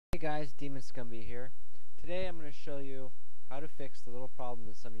Hey guys, Demon Scumby here. Today I'm going to show you how to fix the little problem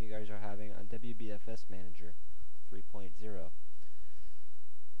that some of you guys are having on WBFS Manager 3.0.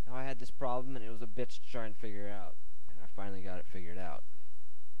 Now I had this problem and it was a bitch to try and figure it out. And I finally got it figured out.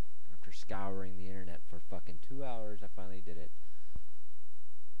 After scouring the internet for fucking 2 hours, I finally did it.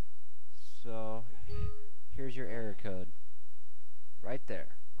 So, here's your error code. Right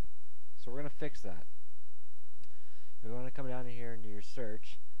there. So we're going to fix that. You're going to come down here into your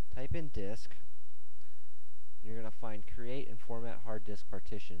search, type in disk, and you're going to find create and format hard disk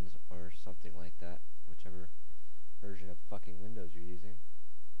partitions or something like that, whichever version of fucking Windows you're using.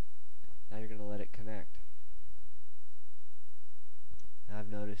 Now you're going to let it connect. Now I've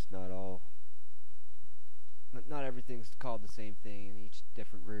noticed not everything's called the same thing in each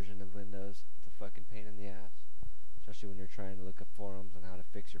different version of Windows. It's a fucking pain in the ass, especially when you're trying to look up forums on how to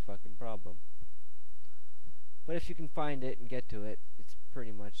fix your fucking problem. But if you can find it and get to it, it's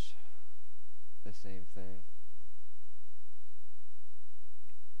pretty much the same thing.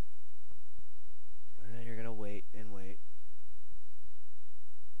 And then you're going to wait and wait.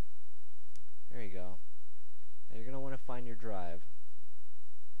 There you go. Now you're going to want to find your drive.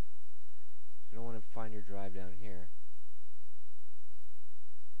 You're going to want to find your drive down here.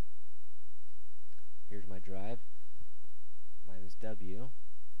 Here's my drive. Mine is W.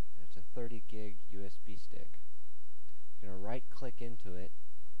 And it's a 30 gig USB stick. You're going to right click into it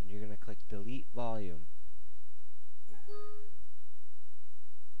and you're going to click delete volume.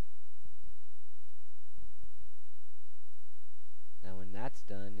 Now when that's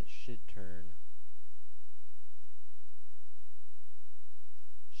done, it should turn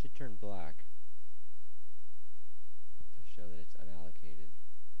black to show that it's unallocated.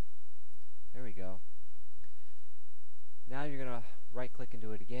 There we go. Now you're going to right click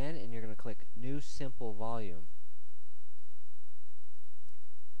into it again and you're going to click new simple volume.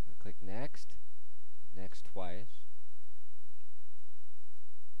 Click next, next twice.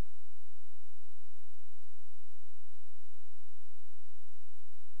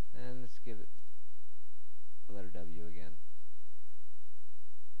 And let's give it the letter W again.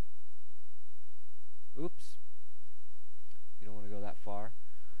 Oops. You don't want to go that far.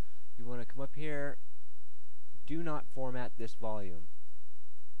 You want to come up here, do not format this volume.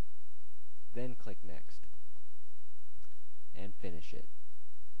 Then click next. And finish it.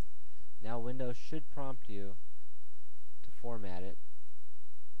 Now Windows should prompt you to format it.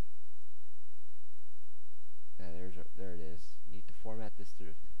 There it is. You need to format this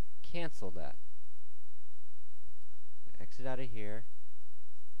through. Cancel that. Exit out of here.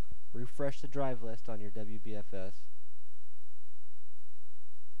 Refresh the drive list on your WBFS.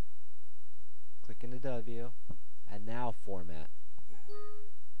 Click into W. And now format.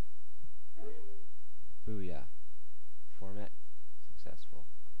 Booyah. Format successful.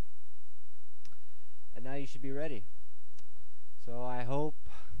 And now you should be ready. So I hope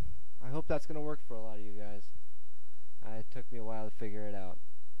that's going to work for a lot of you guys. It took me a while to figure it out.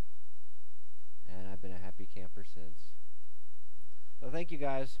 And I've been a happy camper since. So thank you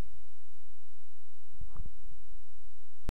guys.